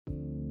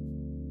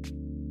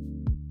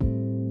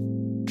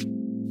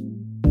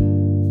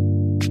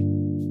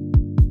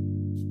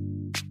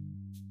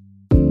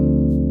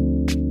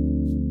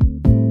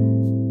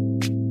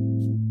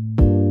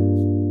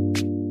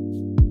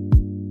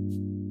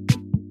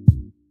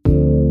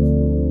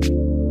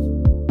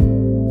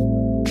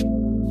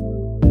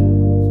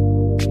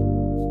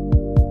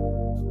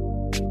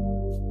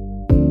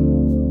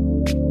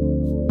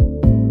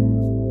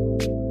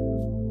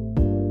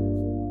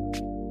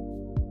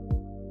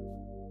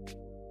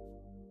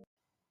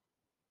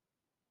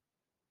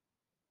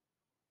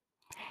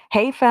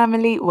Hey,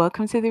 family,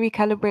 welcome to the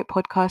Recalibrate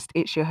podcast.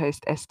 It's your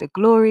host, Esther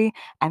Glory,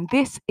 and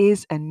this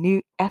is a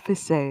new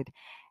episode.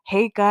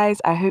 Hey,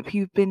 guys, I hope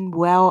you've been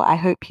well. I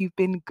hope you've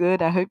been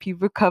good. I hope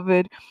you've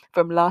recovered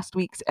from last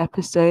week's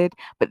episode.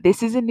 But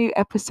this is a new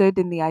episode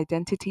in the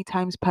Identity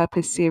Times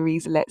Purpose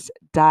series. Let's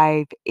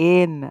dive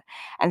in.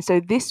 And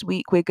so this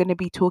week, we're going to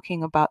be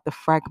talking about the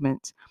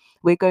fragments.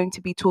 We're going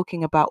to be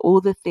talking about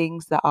all the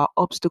things that are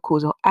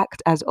obstacles or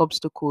act as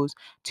obstacles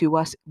to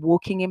us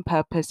walking in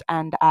purpose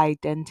and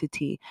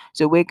identity.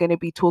 So, we're going to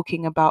be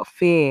talking about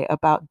fear,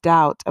 about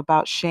doubt,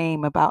 about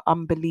shame, about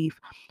unbelief,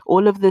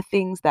 all of the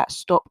things that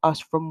stop us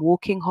from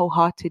walking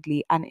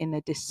wholeheartedly and in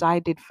a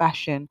decided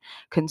fashion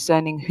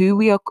concerning who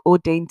we are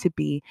ordained to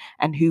be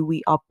and who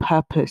we are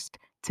purposed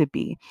to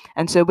be.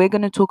 And so we're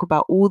going to talk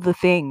about all the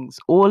things,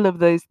 all of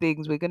those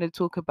things. We're going to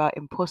talk about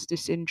imposter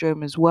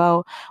syndrome as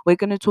well. We're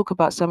going to talk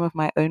about some of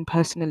my own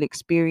personal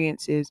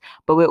experiences,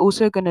 but we're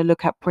also going to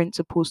look at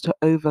principles to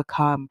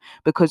overcome,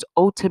 because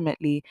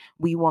ultimately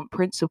we want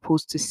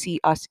principles to see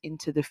us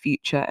into the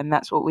future. And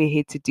that's what we're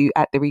here to do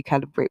at the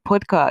Recalibrate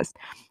podcast.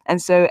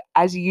 And so,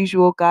 as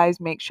usual, guys,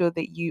 make sure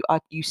that you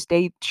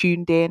stay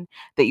tuned in,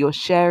 that you're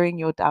sharing,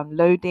 you're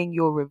downloading,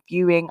 you're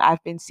reviewing.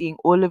 I've been seeing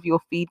all of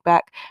your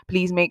feedback.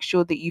 Please make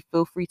sure that you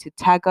feel free to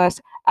tag us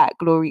at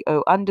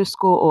glory_o_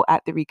 or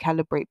at the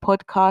Recalibrate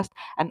podcast.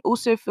 And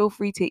also feel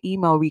free to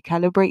email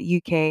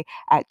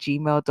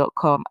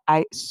recalibrateuk@gmail.com.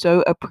 I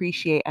so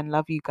appreciate and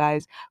love you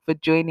guys for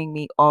joining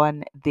me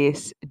on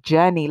this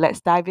journey.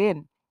 Let's dive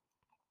in.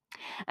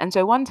 And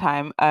so one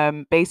time,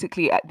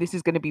 basically, this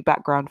is going to be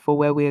background for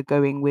where we're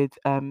going with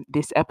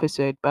this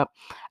episode. But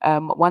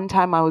one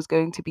time I was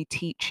going to be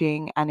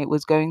teaching, and it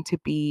was going to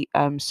be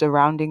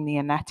surrounding the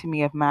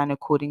anatomy of man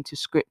according to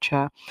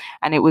scripture.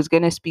 And it was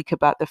going to speak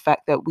about the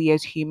fact that we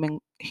as human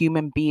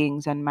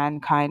beings and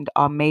mankind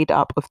are made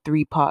up of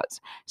three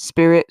parts: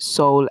 spirit,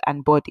 soul,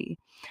 and body.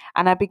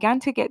 And I began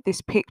to get this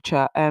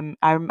picture. I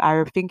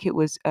think it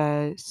was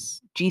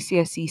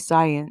GCSE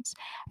science.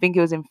 I think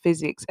it was in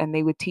physics, and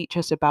they would teach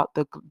us about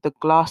the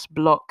glass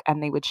block,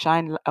 and they would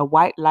shine a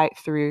white light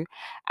through,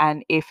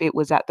 and if it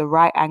was at the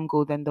right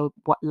angle, then the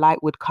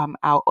light would come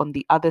out on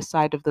the other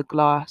side of the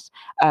glass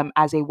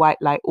as a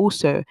white light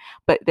also.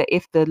 But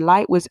if the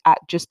light was at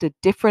just a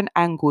different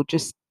angle,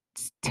 just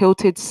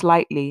tilted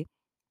slightly,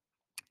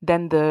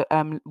 then the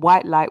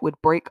white light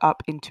would break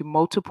up into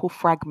multiple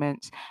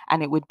fragments,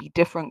 and it would be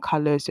different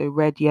colors, so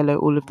red, yellow,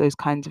 all of those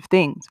kinds of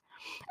things.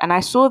 And I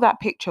saw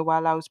that picture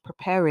while I was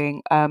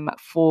preparing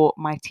for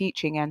my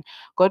teaching, and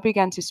God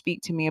began to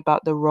speak to me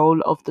about the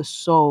role of the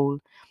soul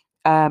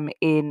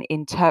in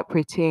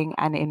interpreting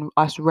and in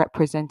us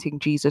representing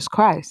Jesus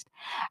Christ.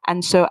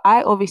 And so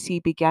I obviously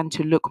began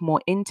to look more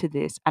into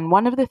this. And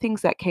one of the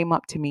things that came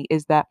up to me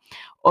is that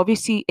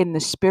obviously in the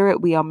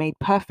spirit we are made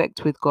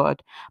perfect with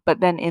God,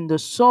 but then in the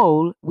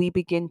soul we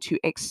begin to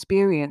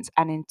experience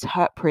and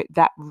interpret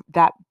that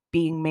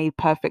being made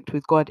perfect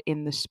with God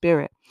in the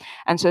spirit.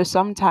 And so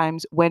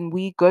sometimes when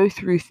we go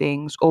through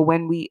things, or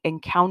when we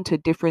encounter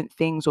different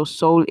things or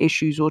soul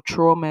issues or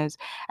traumas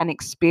and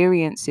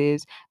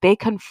experiences, they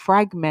can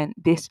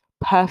fragment this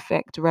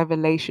perfect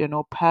revelation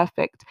or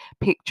perfect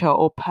picture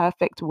or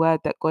perfect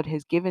word that God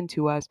has given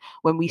to us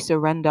when we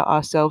surrender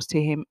ourselves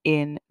to Him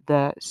in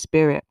the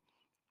spirit.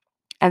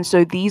 And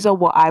so these are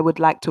what I would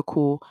like to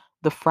call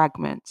the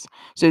fragments.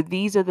 So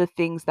these are the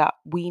things that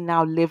we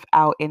now live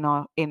out in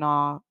our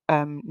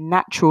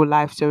natural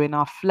life. So in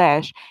our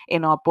flesh,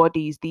 in our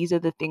bodies, these are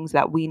the things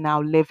that we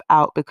now live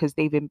out because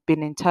they've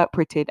been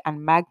interpreted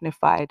and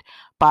magnified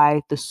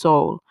by the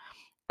soul.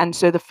 And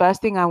so the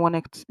first thing I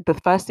want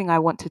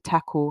to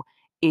tackle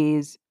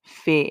is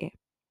fear.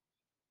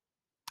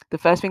 The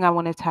first thing I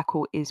want to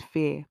tackle is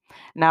fear.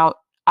 Now,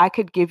 I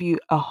could give you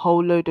a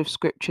whole load of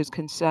scriptures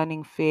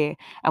concerning fear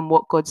and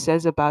what God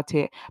says about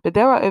it, but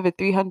there are over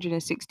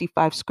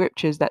 365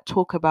 scriptures that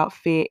talk about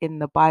fear in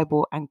the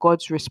Bible and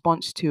God's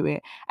response to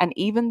it, and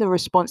even the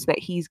response that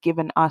He's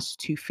given us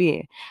to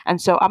fear.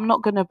 And so I'm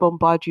not going to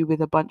bombard you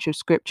with a bunch of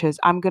scriptures.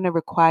 I'm going to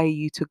require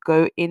you to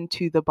go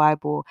into the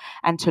Bible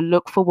and to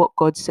look for what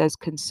God says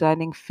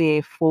concerning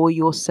fear for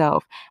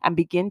yourself, and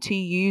begin to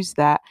use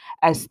that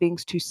as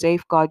things to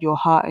safeguard your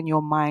heart and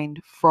your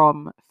mind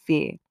from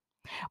fear.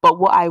 But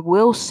what I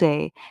will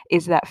say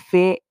is that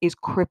fear is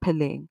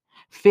crippling.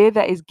 Fear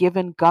that is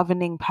given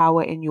governing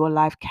power in your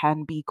life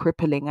can be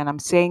crippling. And I'm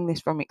saying this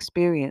from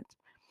experience.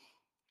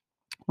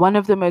 One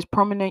of the most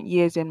prominent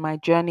years in my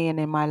journey and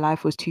in my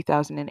life was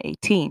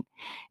 2018.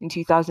 In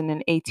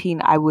 2018,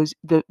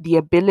 the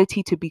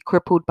ability to be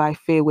crippled by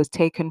fear was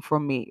taken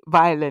from me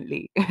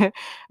violently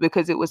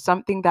because it was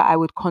something that I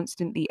would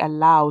constantly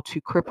allow to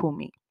cripple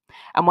me.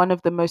 And one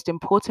of the most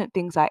important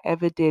things I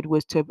ever did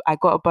was I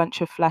got a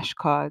bunch of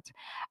flashcards,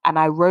 and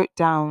I wrote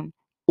down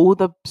all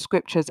the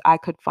scriptures I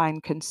could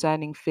find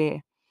concerning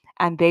fear.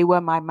 And they were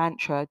my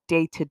mantra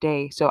day to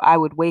day. So I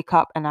would wake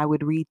up and I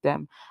would read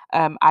them.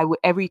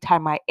 Every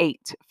time I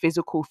ate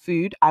physical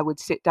food, I would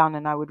sit down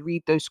and I would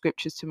read those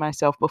scriptures to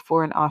myself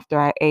before and after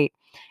I ate.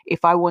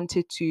 If I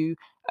wanted to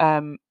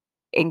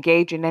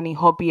engage in any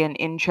hobby and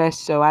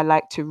interest. So I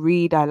like to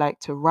read, I like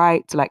to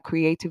write, like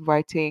creative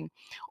writing,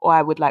 or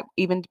I would like,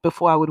 even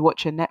before I would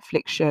watch a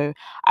Netflix show,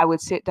 I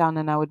would sit down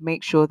and I would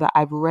make sure that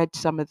I've read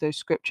some of those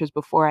scriptures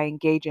before I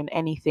engage in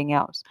anything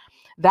else.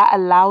 That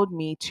allowed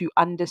me to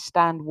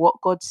understand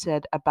what God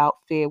said about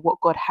fear,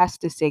 what God has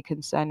to say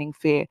concerning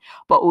fear,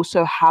 but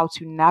also how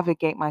to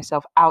navigate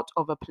myself out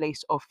of a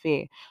place of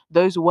fear.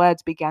 Those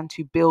words began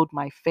to build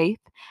my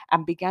faith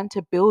and began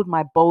to build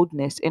my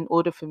boldness in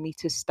order for me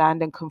to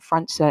stand and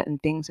confront certain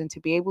things and to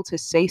be able to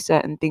say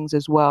certain things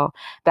as well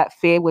that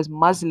fear was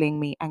muzzling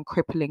me and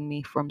crippling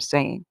me from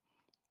saying.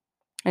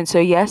 And so,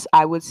 yes,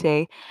 I would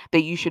say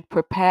that you should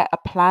prepare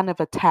a plan of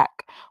attack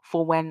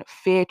for when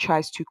fear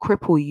tries to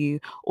cripple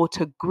you or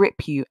to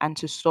grip you and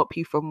to stop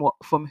you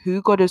from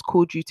who God has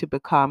called you to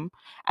become,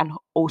 and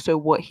also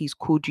what He's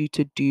called you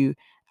to do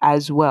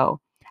as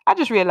well. I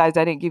just realized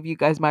I didn't give you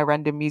guys my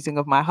random musing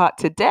of my heart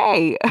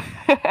today.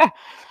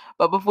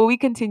 But before we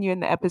continue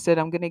in the episode,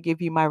 I'm going to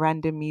give you my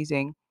random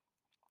musing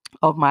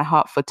of my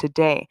heart for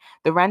today.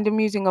 The random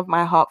musing of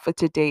my heart for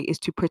today is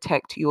to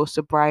protect your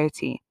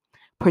sobriety.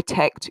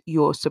 Protect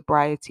your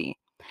sobriety.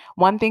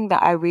 One thing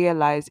that I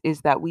realize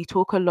is that we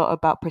talk a lot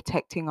about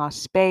protecting our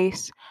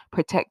space,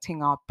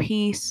 protecting our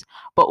peace,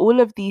 but all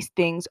of these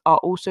things are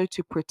also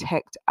to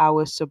protect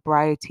our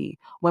sobriety.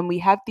 When we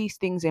have these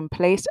things in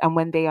place and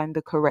when they are in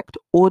the correct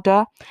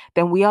order,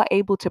 then we are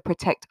able to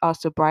protect our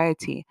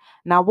sobriety.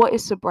 Now, what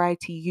is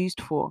sobriety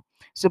used for?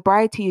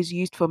 Sobriety is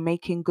used for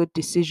making good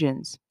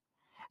decisions.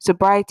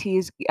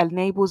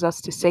 Enables us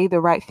to say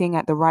the right thing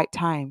at the right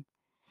time.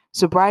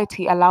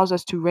 Sobriety allows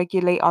us to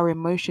regulate our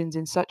emotions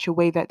in such a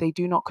way that they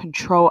do not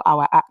control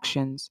our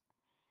actions.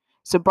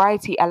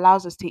 Sobriety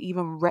allows us to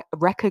even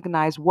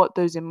recognize what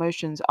those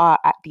emotions are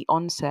at the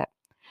onset.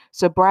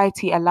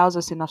 Sobriety allows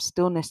us enough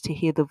stillness to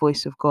hear the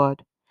voice of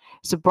God.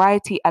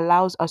 Sobriety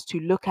allows us to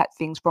look at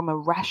things from a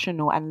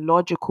rational and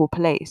logical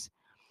place.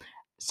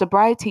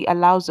 Sobriety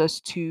allows us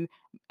to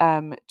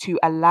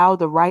allow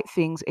the right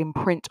things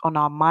imprint on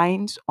our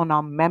minds, on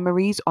our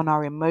memories, on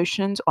our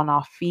emotions, on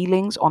our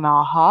feelings, on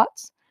our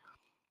hearts.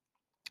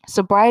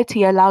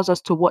 Sobriety allows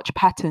us to watch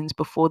patterns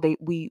before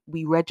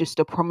we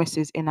register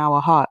promises in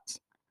our hearts.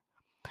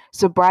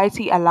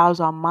 Sobriety allows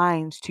our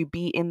minds to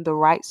be in the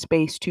right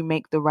space to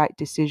make the right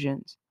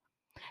decisions.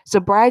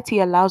 Sobriety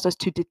allows us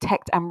to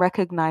detect and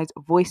recognize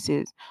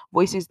voices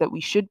that we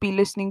should be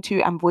listening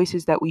to and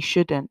voices that we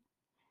shouldn't.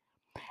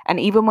 And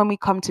even when we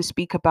come to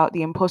speak about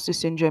the imposter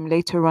syndrome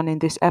later on in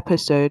this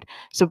episode,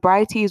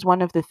 sobriety is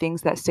one of the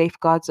things that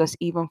safeguards us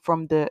even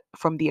from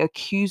the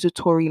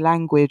accusatory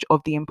language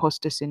of the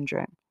imposter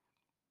syndrome.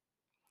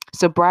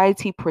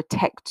 Sobriety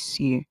protects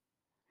you.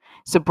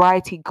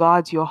 Sobriety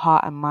guards your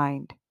heart and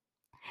mind.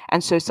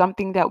 And so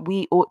something that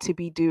we ought to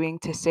be doing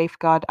to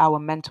safeguard our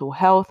mental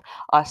health,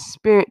 our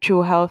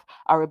spiritual health,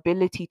 our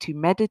ability to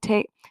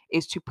meditate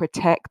is to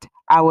protect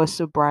our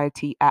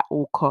sobriety at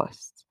all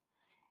costs.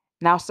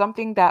 Now,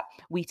 something that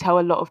we tell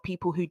a lot of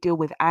people who deal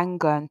with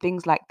anger and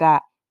things like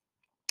that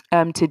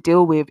to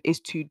deal with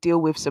is to deal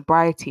with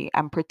sobriety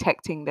and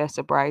protecting their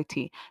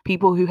sobriety.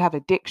 People who have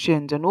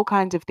addictions and all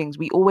kinds of things,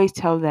 we always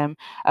tell them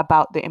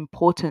about the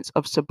importance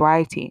of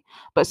sobriety.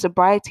 But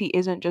sobriety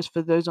isn't just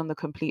for those on the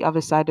complete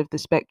other side of the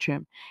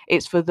spectrum.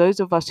 It's for those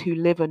of us who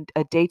live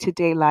a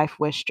day-to-day life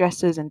where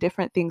stresses and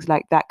different things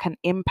like that can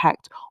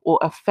impact or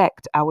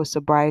affect our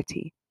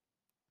sobriety.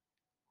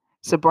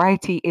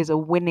 Sobriety is a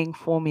winning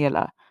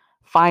formula.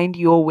 Find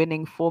your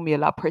winning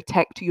formula,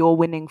 protect your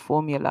winning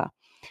formula.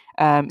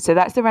 So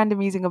that's the random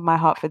musing of my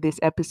heart for this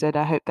episode.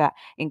 I hope that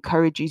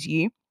encourages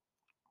you.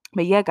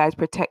 But yeah, guys,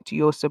 protect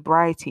your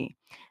sobriety.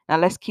 Now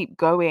let's keep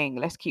going.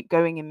 Let's keep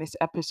going in this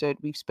episode.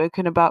 We've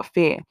spoken about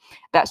fear.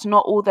 That's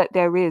not all that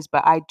there is,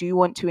 but I do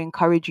want to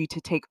encourage you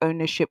to take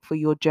ownership for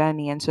your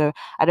journey. And so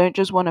I don't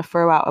just want to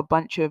throw out a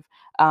bunch of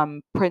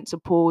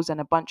principles and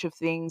a bunch of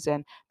things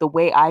and the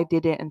way I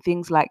did it and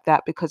things like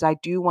that, because I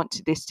do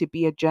want this to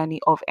be a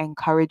journey of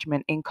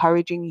encouragement,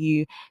 encouraging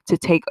you to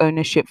take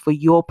ownership for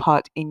your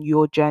part in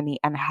your journey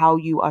and how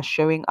you are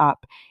showing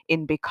up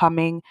in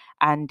becoming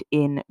and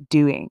in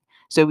doing.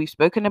 So we've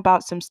spoken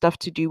about some stuff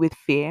to do with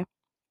fear.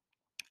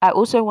 I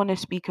also want to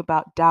speak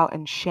about doubt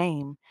and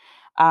shame.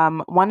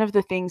 One of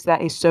the things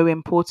that is so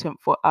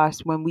important for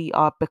us when we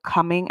are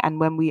becoming and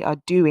when we are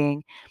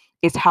doing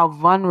is how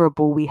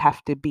vulnerable we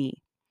have to be.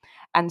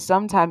 And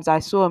sometimes I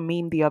saw a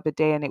meme the other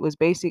day, and it was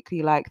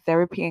basically like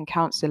therapy and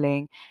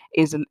counseling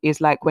is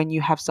like when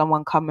you have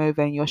someone come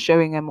over and you're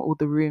showing them all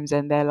the rooms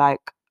and they're like,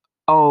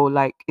 oh,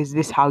 like, is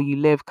this how you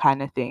live,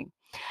 kind of thing.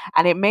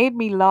 And it made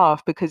me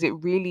laugh because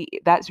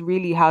that's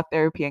really how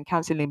therapy and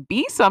counseling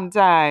be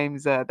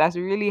sometimes. That's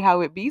really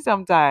how it be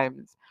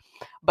sometimes.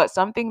 But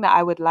something that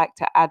I would like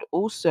to add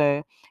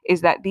also is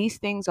that these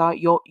things are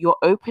you're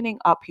opening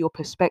up your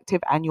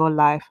perspective and your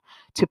life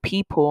to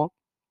people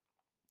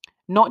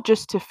not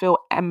just to feel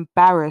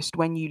embarrassed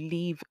when you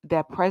leave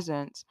their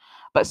presence,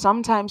 but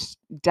sometimes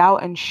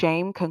doubt and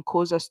shame can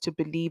cause us to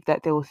believe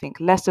that they will think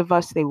less of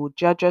us, they will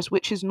judge us,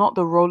 which is not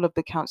the role of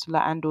the counselor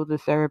and or the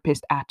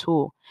therapist at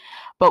all.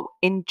 But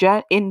in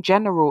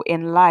general,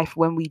 in life,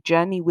 when we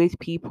journey with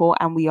people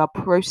and we are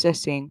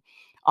processing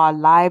our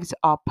lives,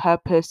 our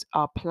purpose,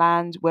 our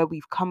plans, where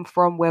we've come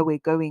from, where we're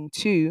going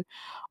to,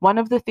 one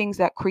of the things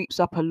that creeps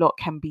up a lot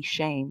can be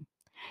shame.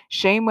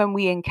 Shame when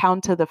we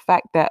encounter the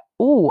fact that,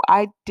 oh,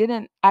 I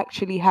didn't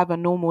actually have a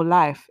normal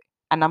life.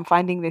 And I'm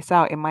finding this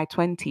out in my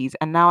 20s.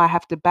 And now I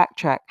have to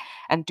backtrack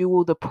and do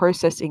all the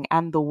processing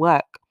and the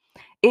work.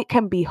 It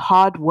can be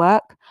hard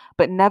work,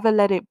 but never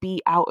let it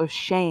be out of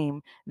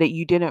shame that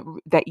you didn't,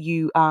 that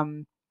you,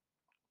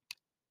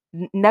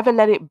 never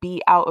let it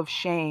be out of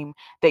shame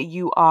that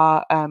you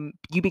are,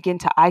 you begin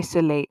to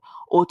isolate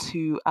or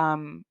to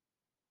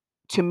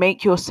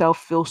make yourself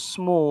feel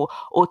small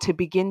or to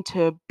begin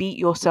to beat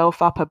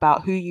yourself up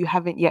about who you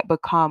haven't yet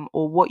become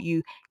or what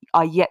you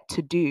are yet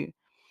to do.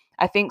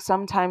 I think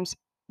sometimes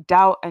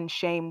doubt and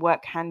shame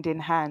work hand in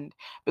hand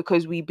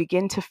because we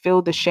begin to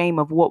feel the shame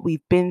of what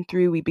we've been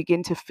through. We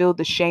begin to feel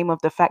the shame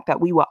of the fact that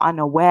we were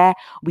unaware.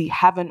 We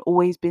haven't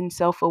always been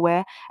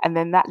self-aware. And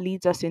then that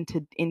leads us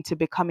into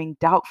becoming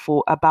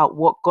doubtful about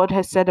what God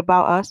has said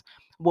about us,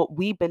 what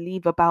we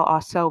believe about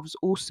ourselves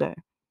also.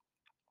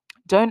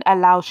 Don't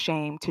allow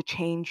shame to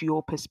change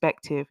your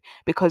perspective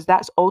because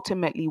that's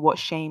ultimately what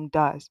shame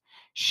does.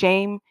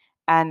 Shame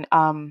and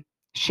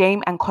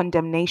shame and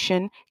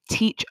condemnation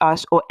teach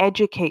us or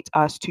educate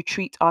us to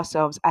treat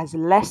ourselves as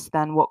less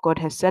than what God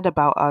has said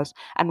about us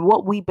and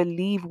what we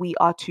believe we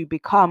are to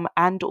become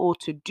and or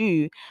to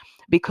do,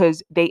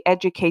 because they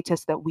educate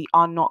us that we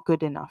are not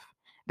good enough,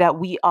 that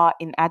we are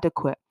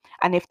inadequate.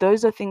 And if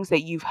those are things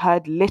that you've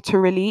heard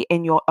literally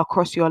in your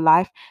across your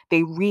life,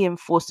 they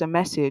reinforce a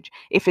message.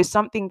 If it's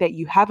something that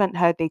you haven't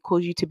heard, they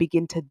cause you to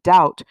begin to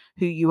doubt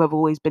who you have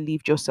always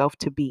believed yourself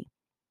to be.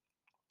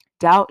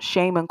 Doubt,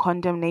 shame, and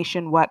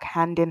condemnation work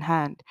hand in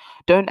hand.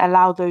 Don't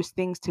allow those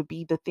things to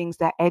be the things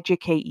that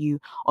educate you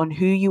on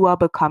who you are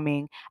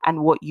becoming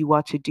and what you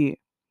are to do.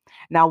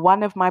 Now,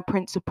 one of my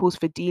principles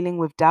for dealing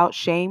with doubt,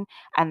 shame,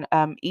 and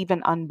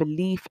even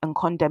unbelief and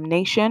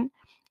condemnation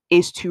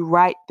is to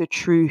write the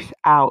truth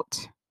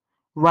out.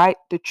 Write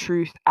the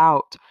truth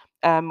out.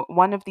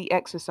 One of the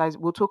exercises,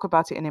 we'll talk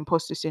about it in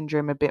imposter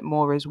syndrome a bit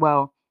more as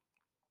well.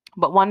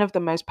 But one of the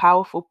most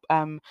powerful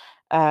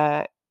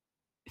uh,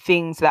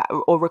 things that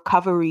or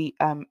recovery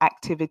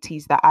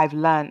activities that I've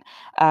learned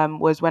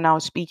was when I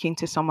was speaking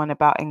to someone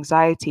about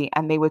anxiety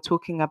and they were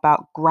talking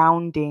about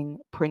grounding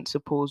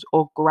principles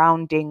or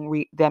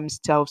grounding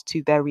themselves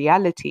to their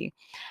reality.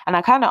 And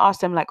I kind of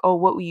asked them like, oh,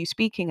 what were you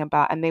speaking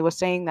about? And they were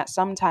saying that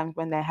sometimes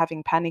when they're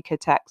having panic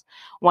attacks,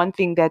 one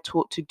thing they're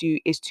taught to do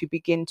is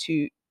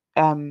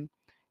um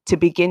to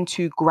begin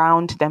to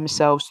ground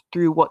themselves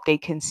through what they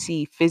can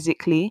see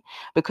physically,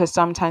 because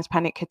sometimes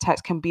panic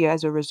attacks can be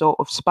as a result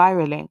of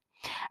spiraling.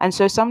 And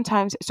so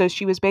sometimes, so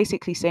she was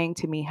basically saying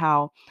to me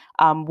how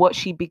what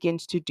she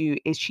begins to do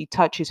is she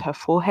touches her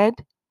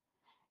forehead,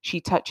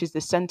 she touches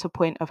the center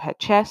point of her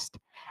chest,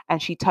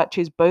 and she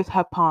touches both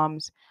her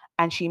palms.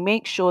 And she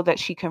makes sure that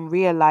she can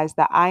realize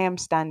that I am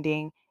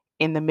standing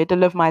in the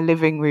middle of my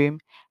living room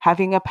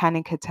having a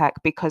panic attack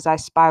because I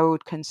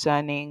spiraled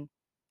concerning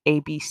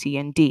A, B, C,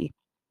 and D.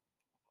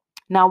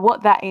 Now,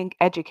 what that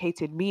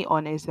educated me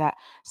on is that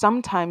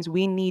sometimes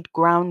we need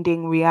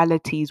grounding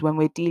realities when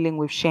we're dealing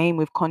with shame,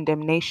 with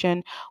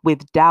condemnation,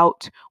 with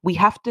doubt. We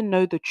have to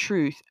know the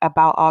truth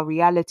about our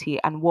reality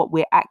and what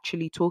we're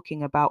actually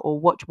talking about, or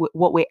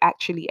what we're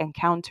actually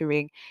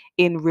encountering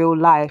in real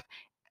life,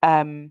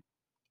 um,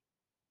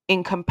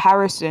 in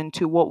comparison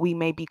to what we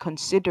may be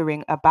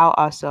considering about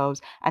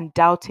ourselves and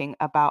doubting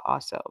about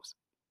ourselves.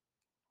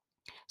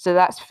 So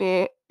that's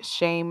fear,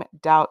 shame,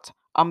 doubt,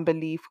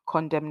 unbelief,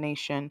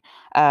 condemnation,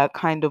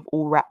 kind of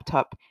all wrapped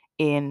up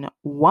in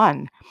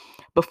one.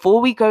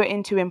 Before we go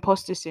into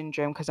imposter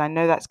syndrome, because I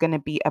know that's going to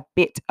be a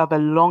bit of a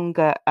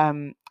longer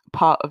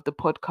part of the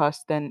podcast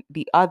than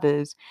the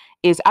others,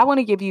 is I want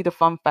to give you the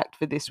fun fact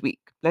for this week.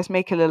 Let's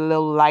make it a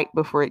little light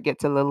before it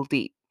gets a little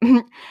deep.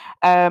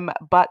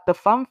 But the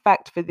fun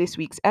fact for this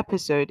week's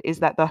episode is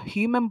that the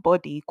human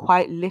body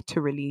quite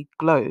literally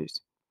glows.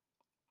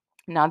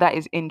 Now, that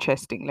is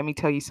interesting. Let me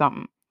tell you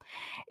something.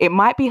 It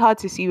might be hard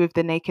to see with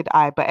the naked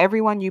eye, but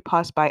everyone you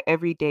pass by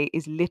every day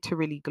is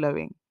literally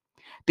glowing.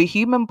 The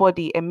human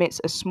body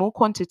emits a small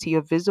quantity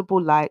of visible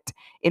light.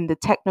 In the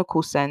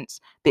technical sense,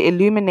 the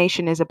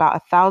illumination is about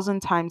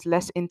 1,000 times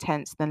less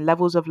intense than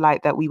levels of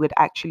light that we would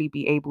actually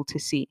be able to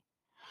see.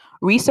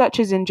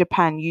 Researchers in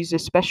Japan used a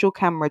special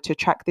camera to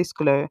track this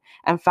glow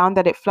and found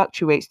that it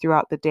fluctuates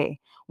throughout the day,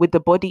 with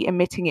the body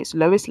emitting its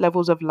lowest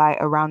levels of light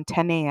around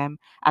 10 a.m.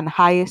 and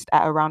highest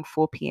at around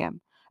 4 p.m.,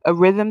 a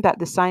rhythm that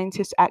the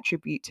scientists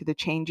attribute to the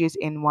changes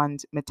in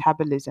one's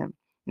metabolism.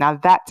 Now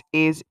that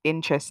is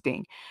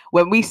interesting.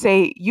 When we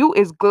say you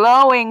is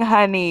glowing,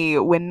 honey,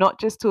 we're not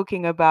just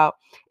talking about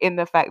in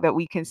the fact that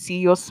we can see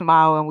your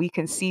smile and we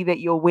can see that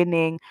you're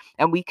winning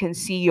and we can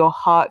see your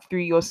heart through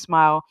your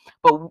smile,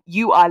 but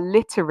you are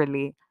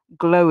literally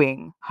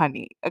glowing,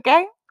 honey.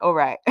 Okay? All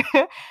right.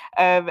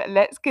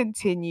 Let's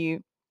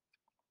continue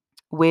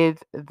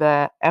with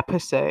the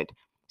episode.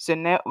 So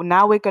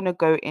now we're going to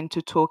go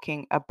into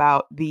talking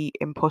about the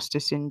imposter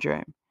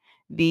syndrome.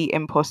 The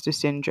imposter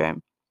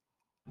syndrome.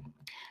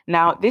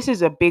 Now, this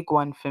is a big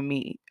one for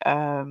me.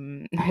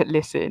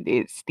 Listen,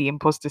 it's the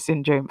imposter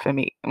syndrome for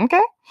me.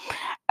 Okay.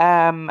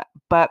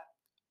 But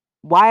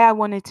why I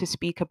wanted to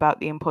speak about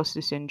the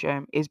imposter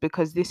syndrome is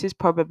because this is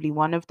probably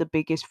one of the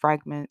biggest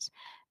fragments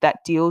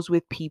that deals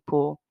with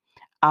people.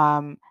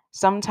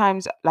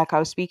 Sometimes, like I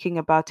was speaking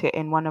about it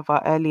in one of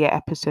our earlier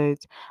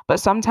episodes, but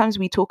sometimes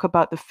we talk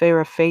about the fear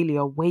of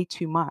failure way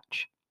too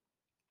much.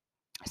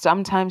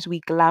 Sometimes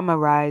we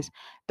glamorize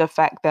the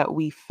fact that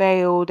we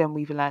failed and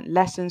we've learned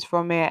lessons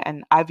from it.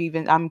 And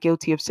I'm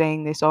guilty of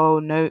saying this, oh,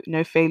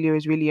 no failure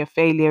is really a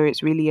failure.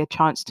 It's really a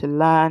chance to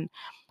learn,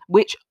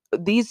 which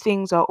these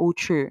things are all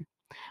true.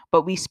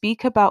 But we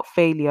speak about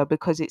failure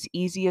because it's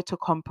easier to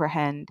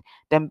comprehend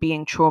than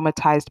being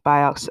traumatized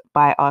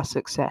by our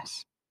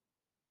success.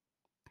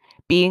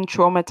 Being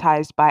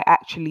traumatized by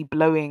actually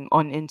blowing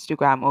on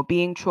Instagram, or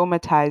being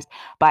traumatized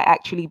by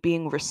actually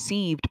being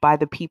received by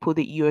the people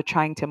that you are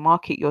trying to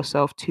market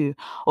yourself to,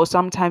 or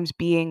sometimes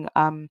being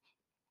put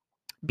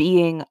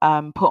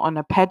on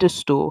a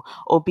pedestal,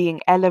 or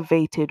being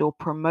elevated or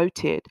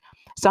promoted.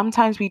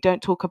 Sometimes we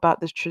don't talk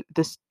about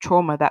this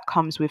trauma that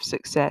comes with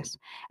success.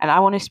 And I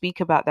want to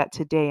speak about that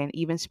today, and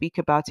even speak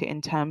about it in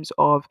terms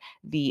of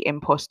the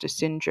imposter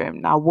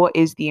syndrome. Now, what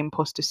is the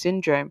imposter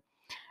syndrome?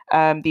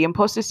 The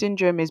imposter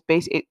syndrome is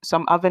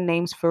some other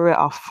names for it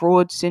are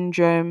fraud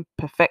syndrome,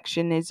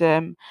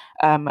 perfectionism,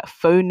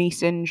 phony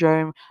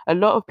syndrome. A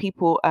lot of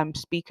people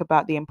speak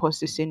about the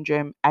imposter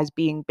syndrome as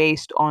being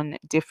based on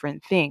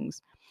different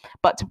things.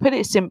 But to put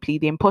it simply,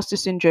 the imposter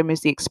syndrome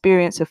is the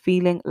experience of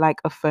feeling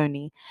like a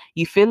phony.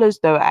 You feel as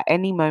though at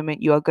any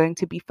moment you are going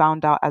to be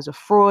found out as a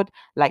fraud,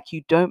 like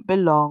you don't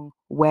belong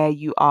where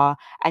you are,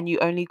 and you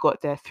only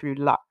got there through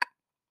luck.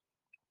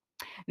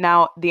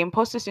 Now, the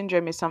imposter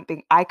syndrome is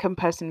something I can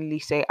personally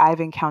say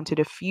I've encountered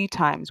a few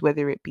times,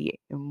 whether it be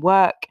in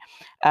work,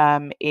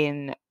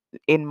 in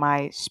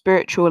my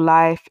spiritual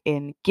life,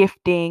 in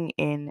gifting,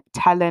 in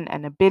talent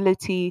and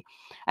ability,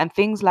 and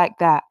things like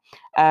that.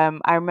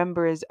 I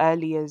remember as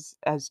early as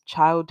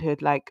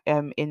childhood, like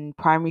in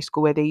primary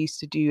school, where they used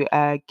to do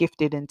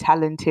gifted and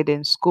talented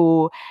in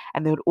school,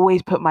 and they would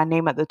always put my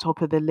name at the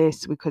top of the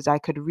list because I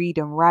could read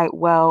and write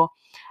well.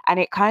 And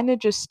it kind of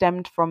just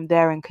stemmed from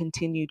there and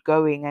continued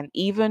going. And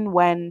even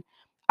when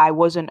I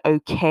wasn't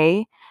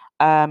okay,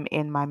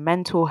 in my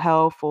mental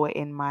health or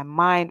in my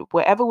mind,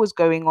 whatever was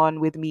going on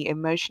with me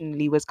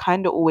emotionally was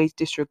kind of always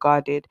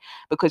disregarded,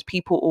 because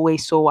people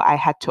always saw what I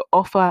had to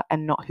offer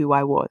and not who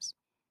I was.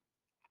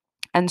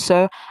 And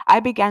so I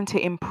began to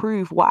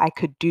improve what I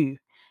could do.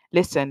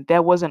 Listen,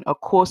 there wasn't a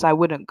course I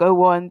wouldn't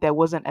go on, there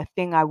wasn't a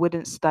thing I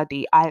wouldn't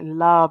study. I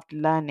loved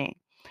learning.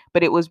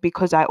 But it was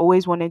because I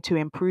always wanted to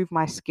improve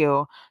my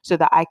skill so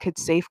that I could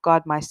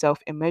safeguard myself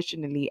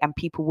emotionally, and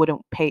people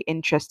wouldn't pay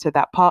interest to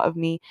that part of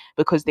me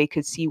because they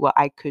could see what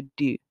I could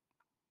do.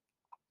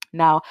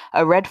 Now,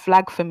 a red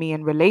flag for me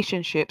in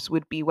relationships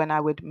would be when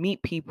I would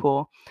meet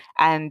people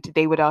and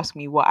they would ask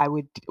me what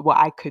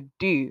I could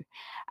do.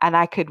 And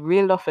I could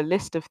reel off a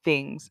list of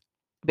things.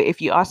 But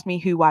if you asked me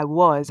who I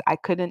was, I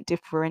couldn't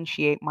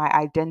differentiate my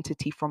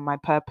identity from my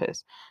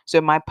purpose. So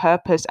my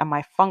purpose and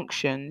my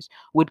functions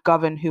would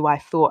govern who I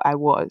thought I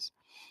was.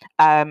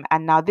 And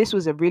now this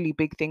was a really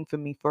big thing for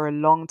me for a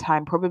long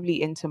time,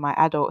 probably into my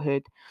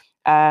adulthood,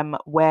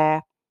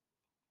 where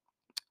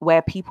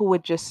people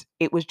would just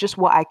it was just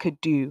what I could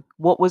do,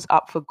 what was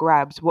up for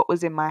grabs, what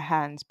was in my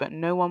hands, but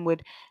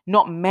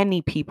not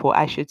many people,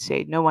 I should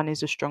say, no one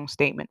is a strong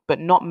statement, but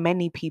not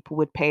many people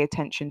would pay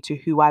attention to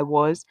who I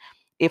was,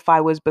 if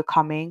I was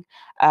becoming,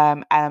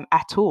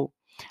 at all.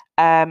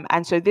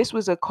 And so this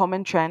was a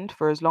common trend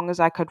for as long as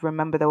I could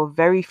remember. There were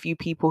very few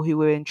people who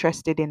were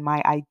interested in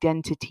my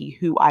identity,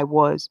 who I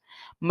was.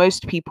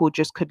 Most people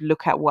just could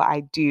look at what I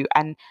do.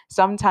 And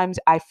sometimes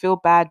I feel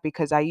bad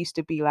because I used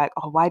to be like,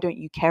 oh, why don't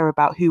you care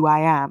about who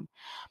I am?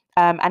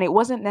 And it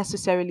wasn't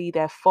necessarily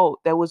their fault.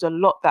 There was a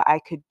lot that I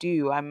could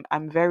do.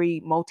 I'm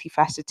very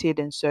multifaceted,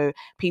 and so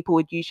people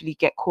would usually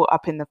get caught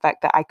up in the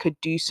fact that I could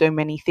do so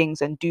many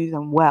things and do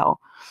them well,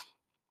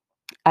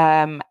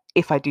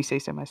 if I do say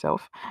so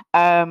myself.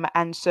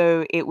 And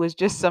so it was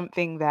just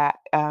something that,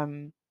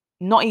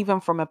 not even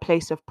from a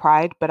place of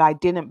pride, but I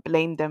didn't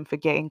blame them for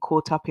getting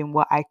caught up in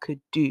what I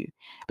could do,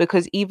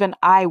 because even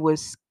I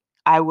was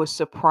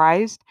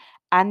surprised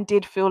and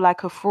did feel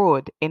like a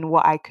fraud in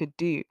what I could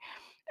do.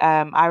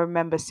 I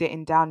remember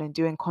sitting down and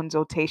doing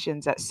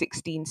consultations at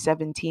 16,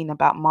 17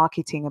 about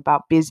marketing,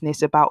 about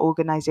business, about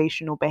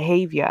organizational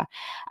behavior.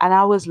 And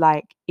I was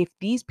like, if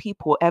these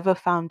people ever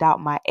found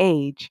out my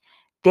age,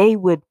 they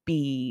would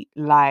be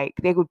like,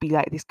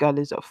 this girl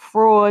is a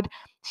fraud,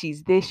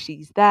 she's this,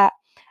 she's that.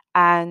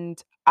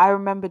 And I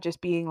remember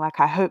just being like,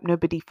 I hope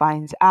nobody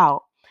finds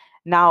out.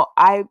 Now,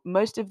 I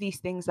most of these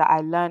things that I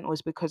learned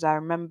was because I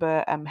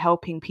remember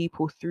helping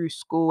people through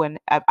school, and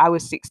I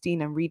was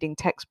 16 and reading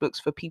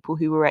textbooks for people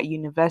who were at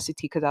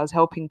university, because I was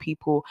helping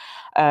people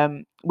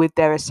with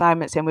their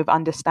assignments and with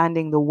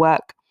understanding the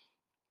work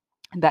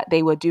that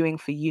they were doing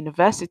for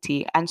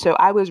university. And so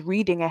I was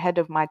reading ahead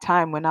of my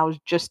time when I was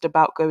just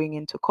about going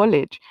into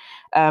college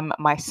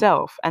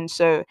myself. And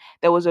so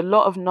there was a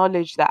lot of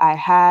knowledge that I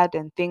had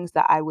and things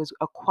that I was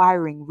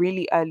acquiring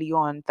really early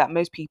on that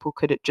most people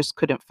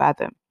couldn't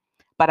fathom.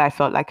 But I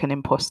felt like an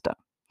imposter.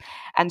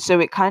 And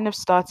so it kind of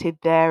started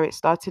there. It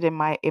started in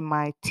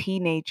my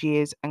teenage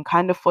years and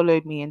kind of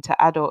followed me into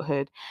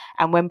adulthood.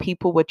 And when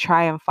people would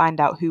try and find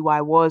out who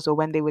I was, or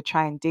when they would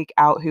try and dig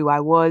out who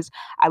I was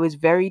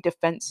very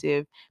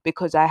defensive,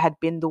 because I had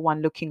been the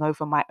one looking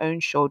over my own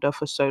shoulder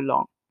for so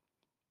long.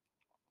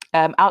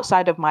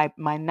 Outside of my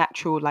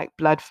natural like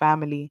blood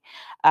family,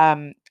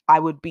 I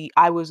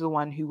was the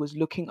one who was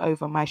looking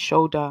over my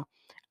shoulder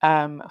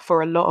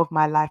for a lot of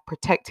my life,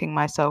 protecting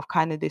myself,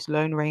 kind of this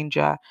lone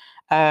ranger,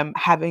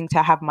 having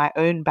to have my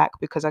own back,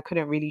 because I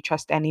couldn't really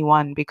trust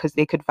anyone, because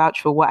they could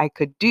vouch for what I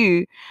could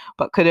do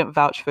but couldn't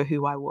vouch for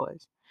who I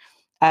was.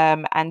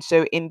 And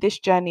so in this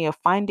journey of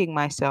finding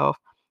myself,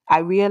 I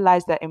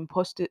realized that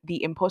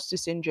the imposter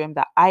syndrome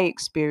that I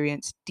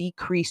experienced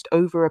decreased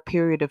over a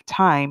period of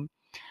time,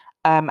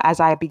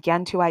 as I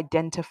began to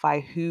identify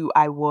who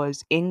I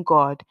was in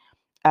God,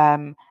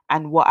 and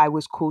what I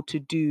was called to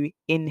do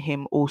in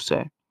Him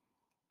also.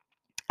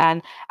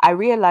 And I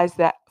realized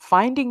that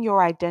finding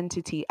your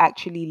identity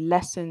actually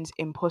lessens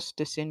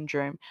imposter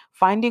syndrome.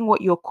 Finding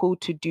what you're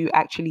called to do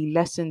actually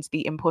lessens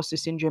the imposter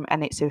syndrome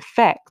and its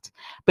effect,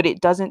 but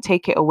it doesn't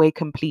take it away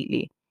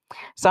completely.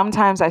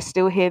 Sometimes I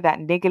still hear that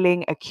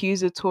niggling,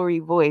 accusatory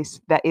voice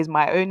that is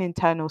my own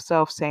internal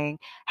self saying,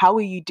 "How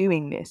are you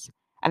doing this?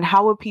 And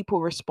how are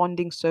people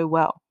responding so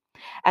well?"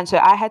 And so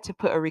I had to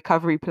put a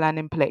recovery plan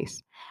in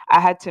place. I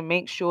had to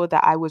make sure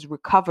that I was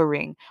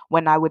recovering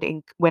when I would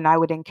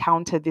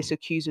encounter this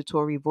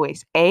accusatory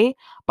voice. A,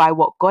 by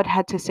what God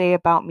had to say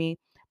about me,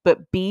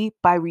 but B,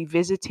 by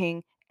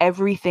revisiting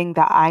everything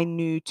that I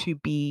knew to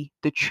be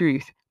the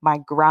truth, my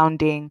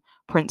grounding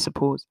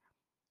principles.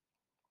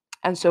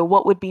 And so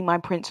what would be my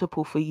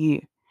principle for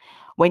you?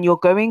 When you're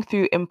going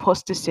through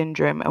imposter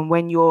syndrome, and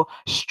when you're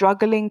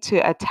struggling to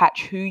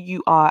attach who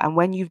you are, and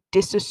when you've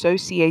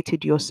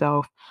disassociated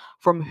yourself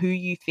from who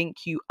you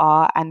think you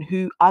are and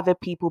who other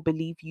people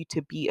believe you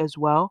to be as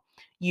well,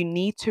 you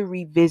need to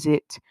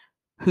revisit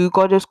who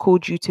God has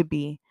called you to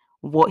be,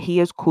 what He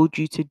has called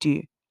you to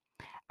do.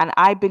 And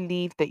I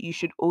believe that you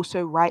should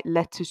also write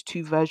letters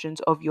to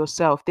versions of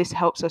yourself. This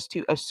helps us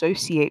to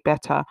associate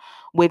better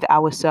with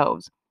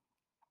ourselves.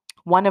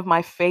 One of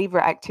my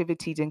favorite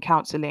activities in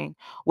counseling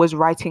was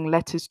writing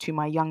letters to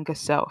my younger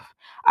self.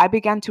 I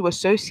began to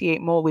associate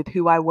more with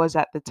who I was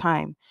at the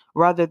time,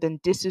 rather than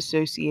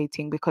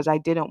disassociating, because I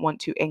didn't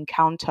want to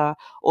encounter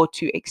or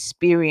to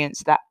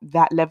experience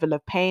that level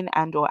of pain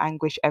and or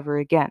anguish ever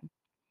again.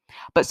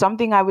 But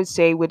something I would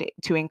say would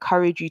to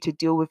encourage you to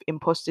deal with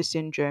imposter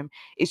syndrome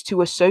is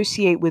to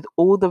associate with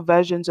all the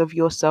versions of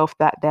yourself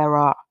that there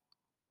are,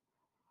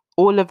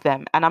 all of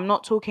them. And I'm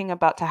not talking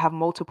about to have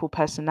multiple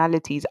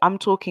personalities. I'm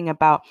talking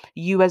about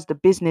you as the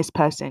business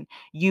person,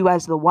 you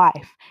as the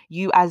wife,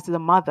 you as the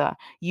mother,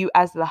 you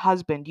as the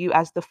husband, you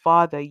as the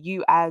father,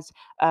 you as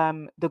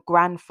the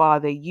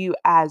grandfather, you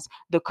as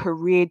the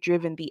career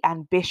driven, the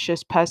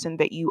ambitious person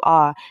that you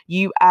are,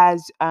 you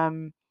as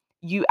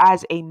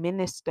a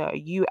minister,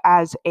 you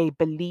as a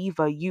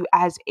believer, you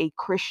as a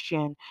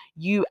Christian,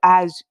 you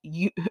as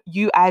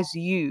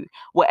you,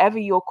 whatever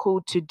you're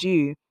called to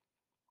do,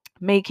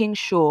 making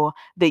sure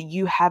that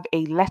you have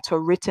a letter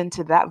written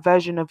to that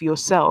version of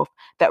yourself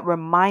that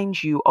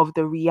reminds you of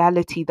the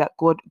reality that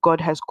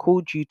God has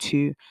called you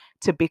to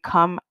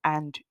become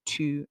and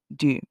to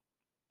do.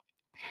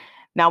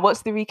 Now,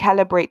 what's the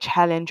recalibrate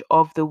challenge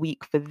of the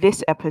week for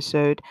this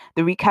episode?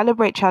 The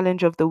recalibrate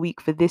challenge of the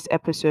week for this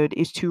episode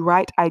is to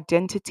write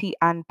identity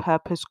and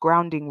purpose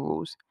grounding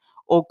rules,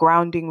 or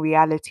grounding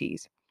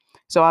realities.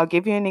 So I'll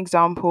give you an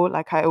example,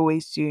 like I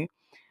always do.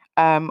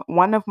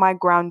 One of my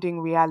grounding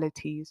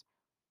realities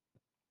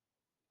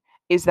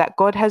is that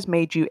God has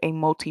made you a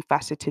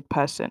multifaceted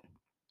person.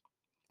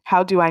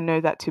 How do I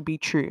know that to be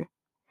true?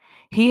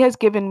 He has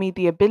given me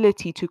the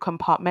ability to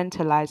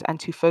compartmentalize and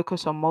to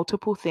focus on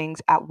multiple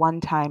things at one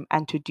time,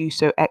 and to do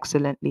so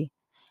excellently.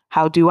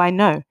 How do I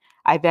know?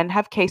 I then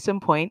have case in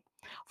point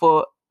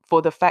for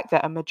the fact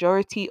that a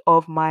majority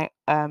of my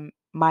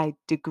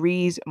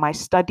degrees, my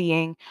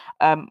studying,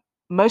 um,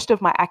 most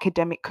of my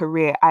academic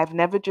career, I've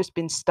never just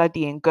been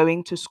studying,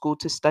 going to school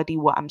to study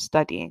what I'm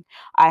studying.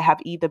 I have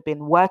either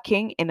been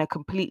working in a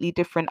completely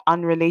different,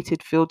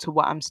 unrelated field to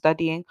what I'm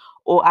studying,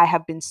 or I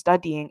have been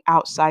studying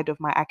outside of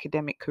my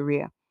academic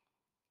career.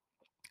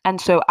 And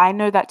so I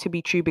know that to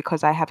be true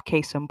because I have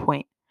case in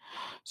point.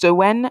 So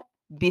when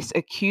this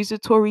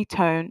accusatory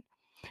tone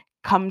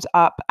comes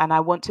up and I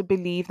want to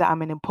believe that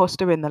I'm an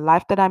imposter in the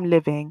life that I'm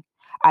living,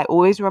 I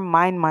always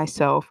remind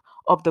myself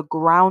of the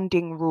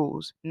grounding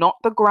rules, not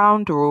the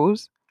ground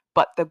rules,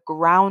 but the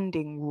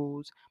grounding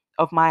rules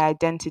of my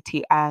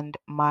identity and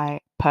my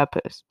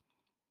purpose.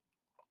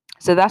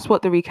 So that's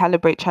what the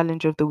recalibrate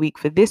challenge of the week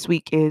for this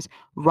week is.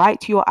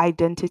 Write your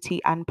identity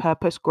and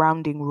purpose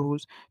grounding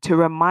rules to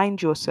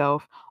remind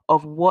yourself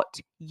of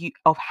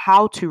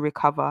how to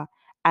recover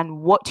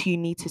and what you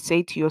need to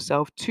say to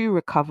yourself to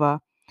recover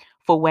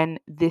for when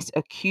this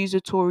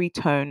accusatory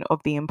tone of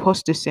the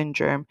imposter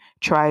syndrome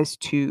tries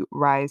to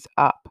rise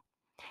up.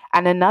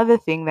 And another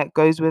thing that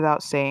goes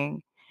without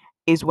saying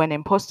is when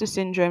imposter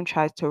syndrome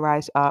tries to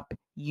rise up,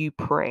 you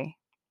pray.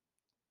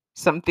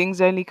 Some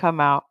things only come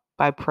out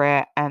by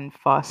prayer and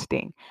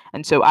fasting.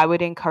 And so I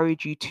would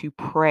encourage you to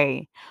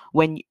pray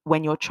when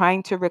you're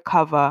trying to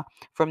recover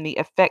from the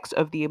effects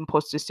of the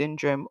imposter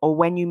syndrome or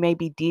when you may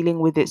be dealing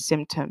with its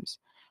symptoms.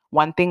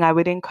 One thing I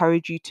would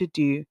encourage you to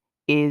do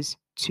is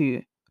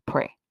to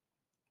pray.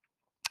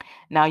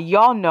 Now,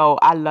 y'all know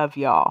I love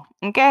y'all,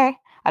 okay?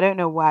 I don't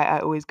know why I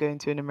always go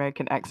into an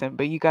American accent,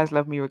 but you guys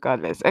love me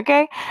regardless,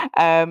 okay?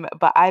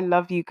 But I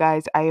love you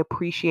guys. I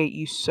appreciate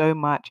you so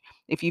much.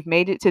 If you've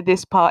made it to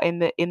this part in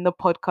the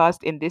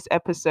podcast, in this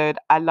episode,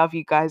 I love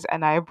you guys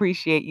and I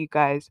appreciate you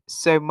guys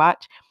so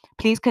much.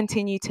 Please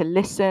continue to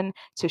listen,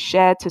 to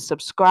share, to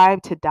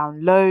subscribe, to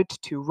download,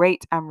 to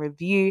rate and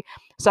review.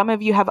 Some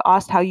of you have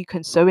asked how you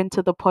can sew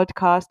into the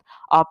podcast.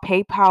 Our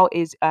PayPal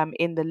is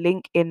in the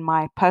link in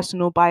my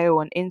personal bio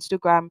on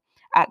Instagram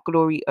at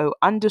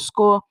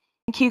glorio_.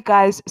 Thank you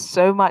guys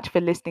so much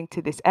for listening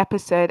to this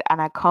episode,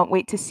 and I can't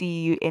wait to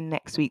see you in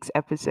next week's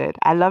episode.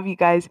 I love you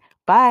guys.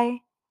 Bye.